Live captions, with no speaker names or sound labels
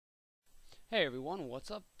Hey everyone,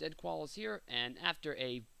 what's up? Deadkoalas here, and after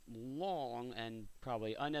a long and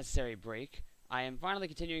probably unnecessary break, I am finally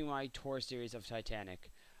continuing my tour series of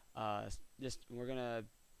Titanic. This we're gonna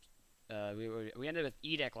we ended with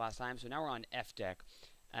E deck last time, so now we're on F deck.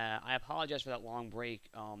 I apologize for that long break.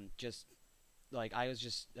 Just like I was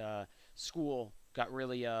just school got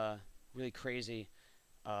really crazy.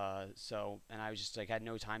 And I was just like had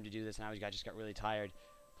no time to do this, and I just got really tired.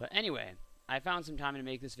 But anyway, I found some time to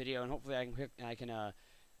make this video, and hopefully I can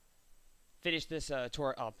finish this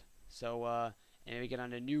tour up. And maybe get on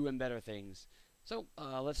to new and better things. So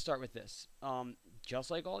let's start with this.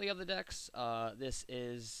 Just like all the other decks, this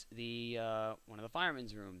is the one of the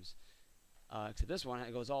firemen's rooms. Except this one,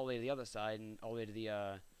 it goes all the way to the other side and all the way to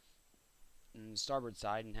the starboard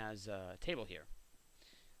side, and has a table here.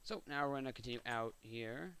 So now we're going to continue out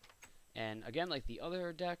here. And again, like the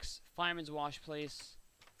other decks, fireman's wash place.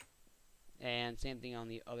 And same thing on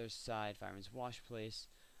the other side, fireman's wash place.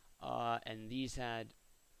 And these had,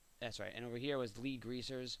 that's right, and over here was lead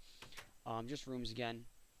greasers. Just rooms again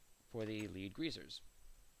for the lead greasers.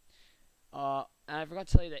 And I forgot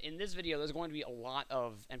to tell you that in this video, there's going to be a lot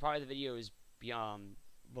of, and probably the videos beyond,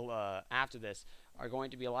 after this, are going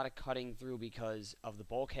to be a lot of cutting through because of the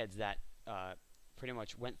bulkheads that pretty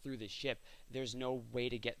much went through the ship. There's no way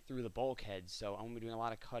to get through the bulkheads, so I'm going to be doing a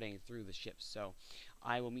lot of cutting through the ship. So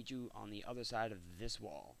I will meet you on the other side of this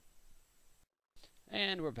wall.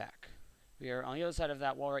 And we're back. We are on the other side of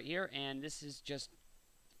that wall right here, and this is just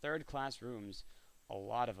third class rooms. A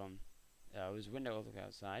lot of them. There's a window look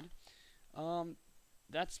outside.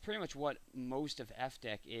 That's pretty much what most of F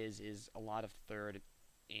deck is a lot of third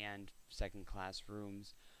and second class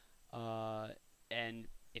rooms. And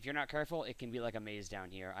if you're not careful, it can be like a maze down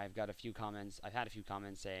here. I've had a few comments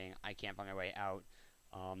saying I can't find my way out.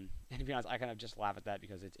 And to be honest, I kind of just laugh at that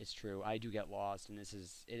because it's true. I do get lost, and it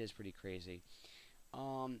is pretty crazy.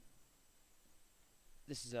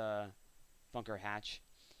 This is a bunker hatch.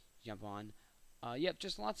 Jump on. Yep,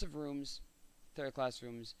 just lots of rooms, third class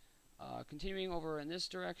rooms. Continuing over in this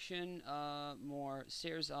direction, more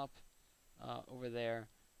stairs up over there.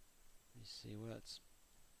 Let me see what's.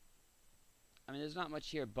 I mean, there's not much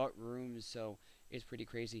here but rooms, so it's pretty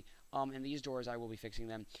crazy. And these doors, I will be fixing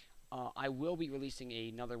them. I will be releasing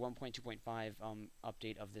another 1.2.5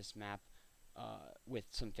 update of this map with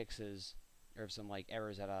some fixes or some like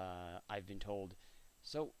errors that I've been told.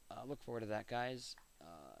 So look forward to that, guys.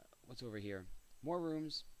 What's over here? More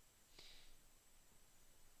rooms.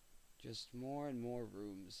 Just more and more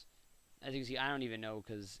rooms. As you can see, I don't even know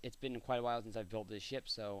because it's been quite a while since I've built this ship,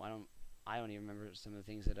 so I don't even remember some of the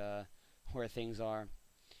things that where things are.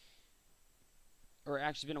 Or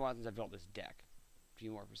actually, it's been a while since I built this deck, to be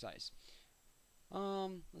more precise.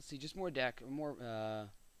 Let's see, just more decks, more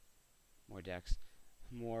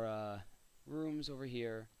rooms over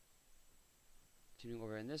here. Continuing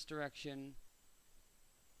over in this direction.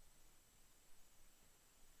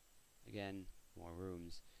 Again, more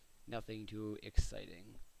rooms. Nothing too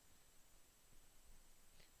exciting.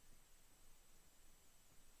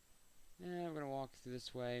 And we're gonna walk through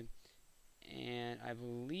this way. And I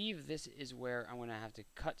believe this is where I'm going to have to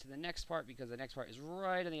cut to the next part because the next part is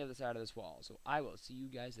right on the other side of this wall. So I will see you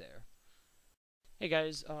guys there. Hey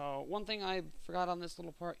guys, one thing I forgot on this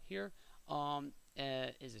little part here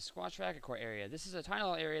is a squash racket court area. This is a tiny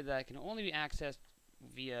little area that can only be accessed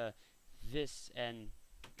via this and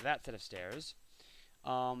that set of stairs.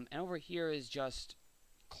 And over here is just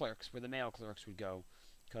clerks, where the male clerks would go,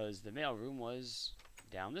 because the mail room was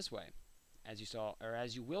down this way, as you saw, or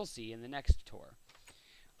as you will see in the next tour.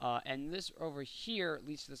 And this over here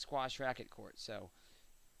leads to the squash racket court. So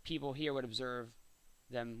people here would observe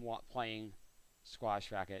them playing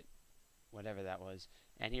squash racket, whatever that was.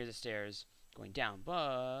 And here's the stairs going down.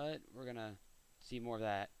 But we're going to see more of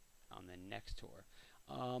that on the next tour.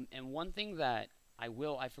 And one thing that I'm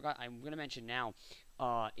going to mention now,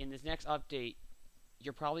 in this next update,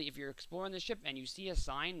 if you're exploring the ship and you see a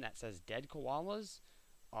sign that says Dead Koalas,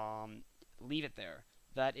 leave it there.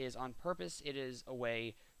 That is on purpose. It is a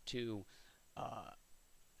way to,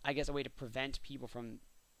 I guess, a way to prevent people from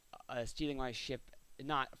stealing my ship.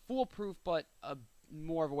 Not foolproof, but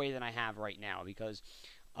more of a way than I have right now. Because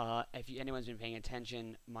if anyone's been paying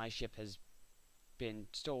attention, my ship has been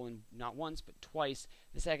stolen not once but twice.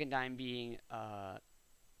 The second time being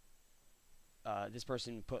this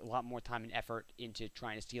person put a lot more time and effort into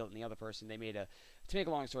trying to steal it than the other person. They made to make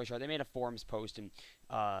a long story short, they made a forums post, and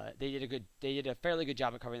they did a fairly good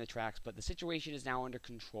job of covering the tracks, but the situation is now under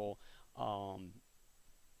control.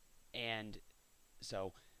 And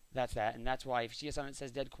so that's that, and that's why if you see a sign that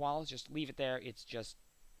says Dead Koalas, just leave it there. It's just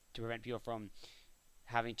to prevent people from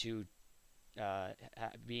having to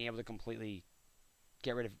being able to completely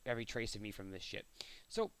get rid of every trace of me from this ship.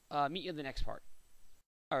 So, meet you in the next part.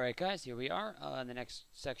 Alright guys, here we are in the next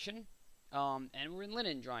section. And we're in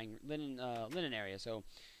linen area, so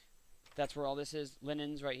that's where all this is.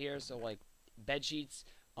 Linens right here, so like bed sheets,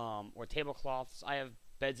 or tablecloths. I have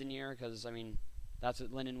beds in here because, I mean, that's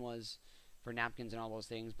what linen was for napkins and all those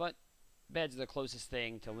things, but beds are the closest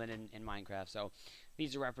thing to linen in Minecraft, so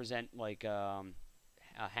these represent like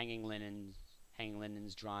hanging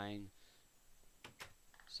linens drying.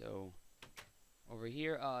 So over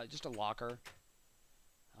here, just a locker.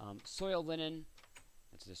 Soiled linen,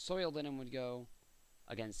 that's the soiled linen would go.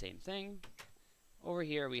 Again, same thing. Over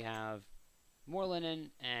here we have more linen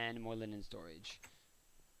and more linen storage.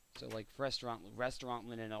 So like restaurant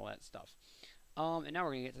linen, all that stuff. And now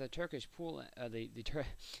we're gonna get to the Turkish pool,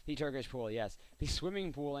 the Turkish pool, yes, the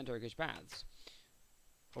swimming pool and Turkish baths.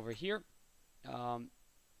 Over here,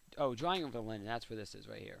 oh, drying room for linen. That's where this is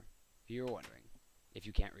right here. If you're wondering, if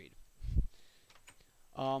you can't read.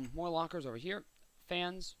 More lockers over here.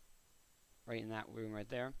 Fans, right in that room right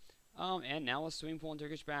there. And now a swimming pool and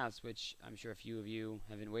Turkish baths, which I'm sure a few of you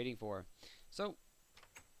have been waiting for. So,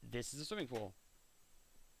 this is a swimming pool.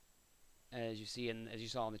 As you see, as you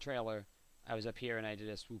saw in the trailer, I was up here and I did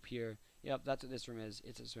a swoop here. Yep, that's what this room is.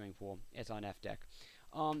 It's a swimming pool. It's on F deck.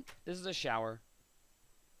 This is a shower.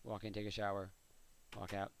 Walk in, take a shower,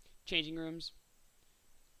 walk out. Changing rooms,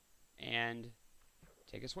 and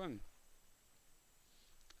take a swim.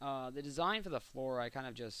 The design for the floor, I kind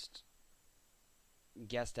of just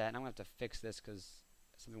guessed at, and I'm going to have to fix this because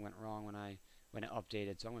something went wrong when it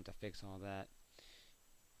updated, so I'm going to have to fix all that.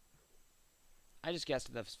 I just guessed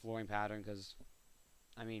at the flooring pattern because,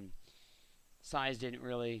 I mean, size didn't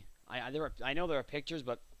really. I know there are pictures,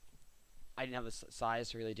 but I didn't have the size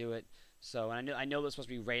to really do it. So, and I know there's supposed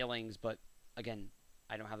to be railings, but again,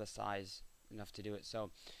 I don't have the size enough to do it. So,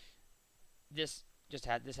 this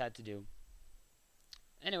had to do.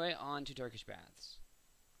 Anyway, on to Turkish baths.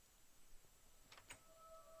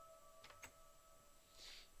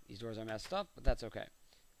 These doors are messed up, but that's okay.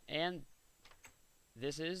 And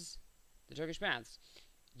this is the Turkish baths.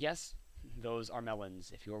 Yes, those are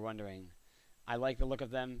melons, if you were wondering. I like the look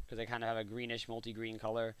of them because they kind of have a greenish, multi-green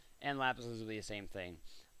color, and lapis lazuli the same thing.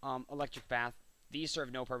 Electric bath. These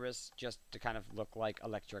serve no purpose, just to kind of look like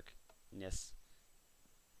electricity.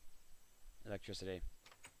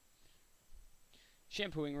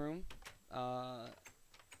 Shampooing room,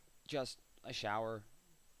 just a shower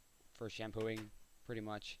for shampooing, pretty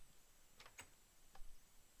much.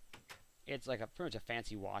 It's like pretty much a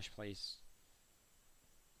fancy wash place.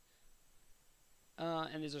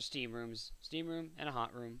 And these are steam rooms, steam room and a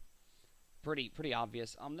hot room. Pretty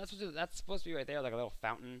obvious. That's supposed to be right there, like a little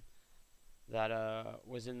fountain that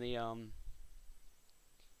was in the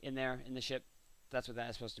in the ship. That's what that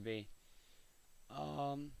is supposed to be.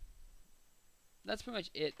 That's pretty much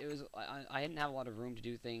it. It was I didn't have a lot of room to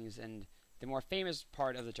do things, and the more famous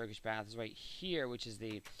part of the Turkish bath is right here, which is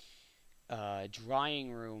the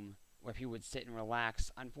drying room where people would sit and relax.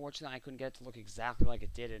 Unfortunately, I couldn't get it to look exactly like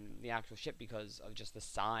it did in the actual ship because of just the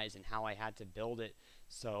size and how I had to build it.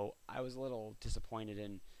 So I was a little disappointed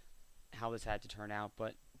in how this had to turn out.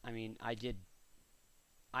 But I mean, I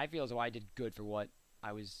feel as though I did good for what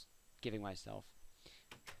I was giving myself.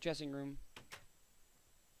 Dressing room.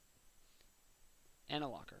 And a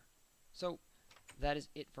locker. So that is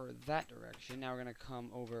it for that direction. Now we're going to come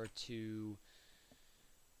over to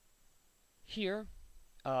here,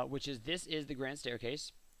 this is the grand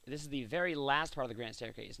staircase. This is the very last part of the grand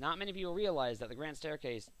staircase. Not many people realize that the grand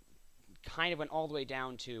staircase kind of went all the way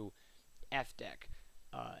down to F deck.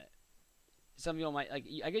 Some people might, like,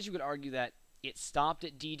 I guess you could argue that it stopped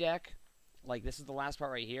at D deck, like this is the last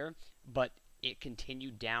part right here, but it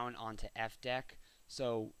continued down onto F deck.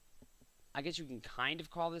 So I guess you can kind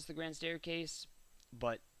of call this the grand staircase,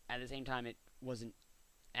 but at the same time it wasn't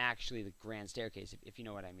actually the grand staircase, if you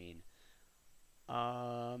know what I mean.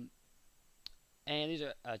 And these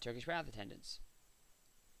are Turkish bath attendants,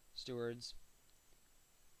 stewards,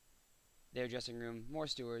 their dressing room, more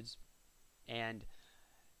stewards, and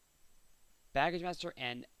baggage master.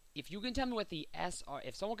 And if you can tell me what the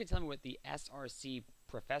if someone can tell me what the SRC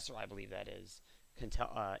professor, I believe that is, can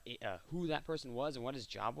tell who that person was and what his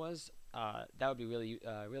job was, that would be really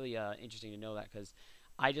interesting to know that, because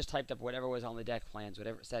I just typed up whatever was on the deck plans,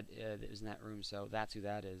 whatever it said that was in that room, so that's who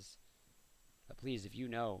that is. But please, if you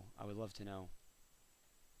know, I would love to know.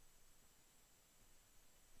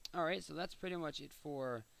 Alright, so that's pretty much it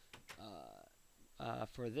for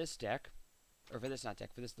this deck, or for this, not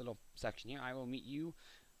deck, for this little section here. I will meet you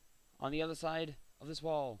on the other side of this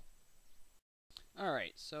wall.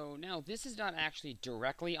 Alright, so now this is not actually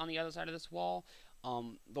directly on the other side of this wall.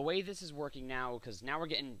 The way this is working now, because now we're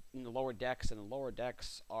getting in the lower decks, and the lower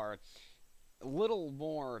decks are a little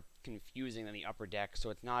more confusing than the upper deck,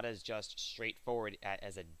 so it's not as just straightforward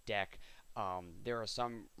as a deck. There are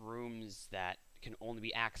some rooms that can only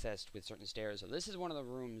be accessed with certain stairs. So this is one of the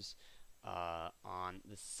rooms on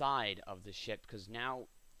the side of the ship, because now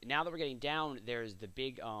that we're getting down, there's the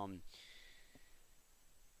big uh,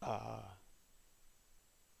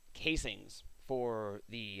 casings for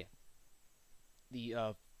the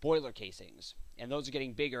boiler casings, and those are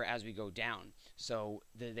getting bigger as we go down. So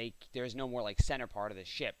there's no more like center part of the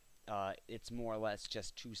ship. It's more or less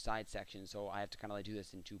just two side sections. So I have to kind of like do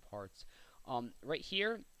this in two parts. Right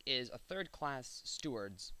here is a third class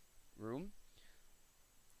steward's room,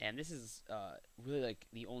 and this is really like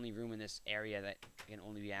the only room in this area that can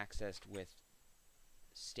only be accessed with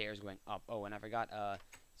stairs going up. Oh, and I forgot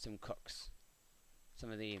some cooks,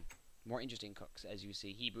 some of the more interesting cooks, as you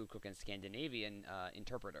see, Hebrew cook and Scandinavian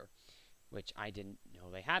interpreter, which I didn't know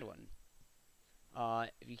they had one.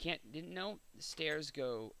 If you didn't know, the stairs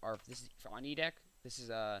this is on E deck. This is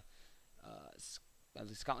the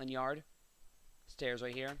Scotland Yard stairs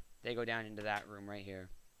right here. They go down into that room right here,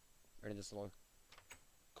 or into this little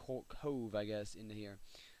cove, I guess, into here.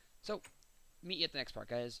 So, meet you at the next part,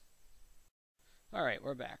 guys. Alright,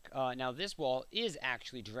 we're back. Now this wall is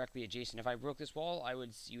actually directly adjacent. If I broke this wall,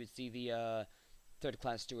 you would see the third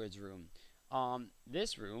class steward's room.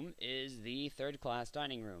 This room is the third class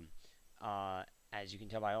dining room. As you can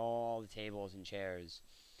tell by all the tables and chairs.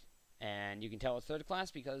 And you can tell it's third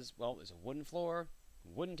class because, well, there's a wooden floor,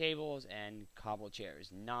 wooden tables, and cobbled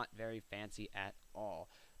chairs. Not very fancy at all.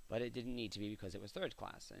 But it didn't need to be because it was third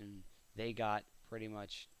class. And they got pretty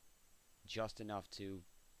much just enough to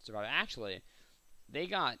survive. Actually, they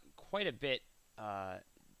got quite a bit.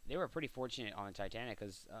 They were pretty fortunate on the Titanic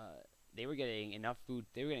because they were getting enough food.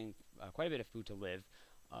 They were getting quite a bit of food to live,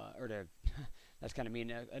 or to. That's kind of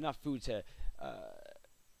mean. Enough food to.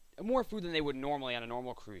 More food than they would normally on a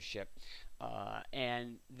normal cruise ship,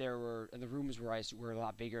 and the rooms were a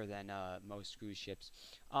lot bigger than most cruise ships.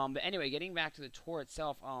 But anyway, getting back to the tour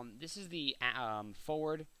itself, this is the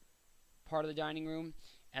forward part of the dining room.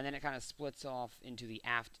 And then it kind of splits off into the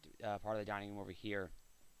aft part of the dining room over here,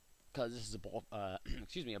 because this is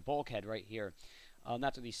a bulkhead right here.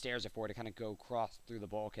 That's what these stairs are for, to kind of go across through the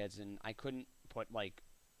bulkheads. And I couldn't put like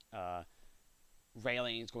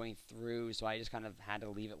railings going through, so I just kind of had to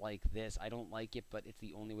leave it like this. I don't like it, but it's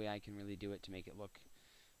the only way I can really do it to make it look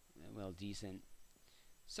well decent.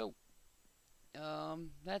 So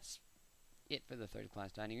that's it for the third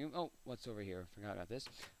class dining room. Oh, what's over here? Forgot about this.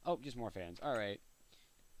 Oh, just more fans. All right.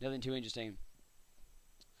 Nothing too interesting.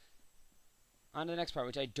 On to the next part,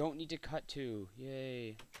 which I don't need to cut to.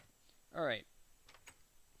 Yay. Alright.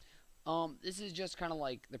 This is just kind of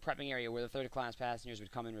like the prepping area where the third class passengers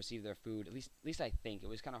would come and receive their food. At least I think. It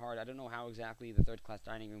was kind of hard. I don't know how exactly the third class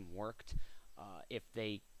dining room worked. If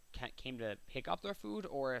they came to pick up their food,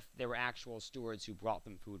 or if there were actual stewards who brought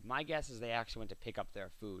them food. My guess is they actually went to pick up their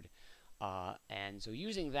food. And so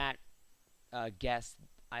using that guess,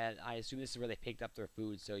 I assume this is where they picked up their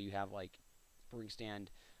food. So you have like brewing stand,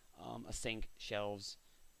 a sink, shelves,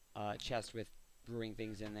 chest with brewing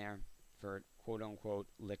things in there for quote unquote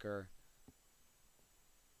liquor.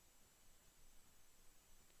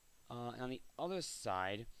 And on the other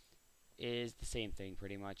side is the same thing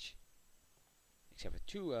pretty much, except with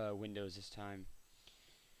two windows this time.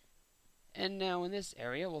 And now in this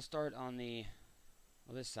area, we'll start on the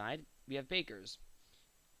other side. We have bakers.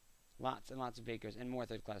 Lots and lots of bakers and more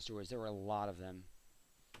third class stewards. There were a lot of them.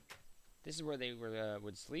 This is where they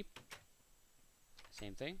would sleep.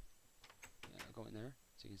 Same thing. I'll go in there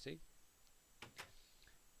so you can see.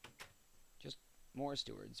 Just more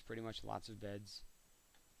stewards. Pretty much lots of beds.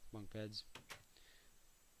 Bunk beds.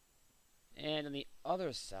 And on the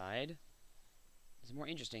other side, there's more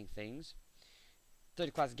interesting things.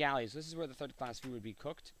 Third class galleys. This is where the third class food would be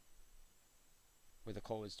cooked. Where the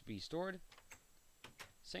coal is to be stored.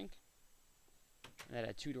 Sink. And that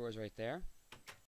had two doors right there.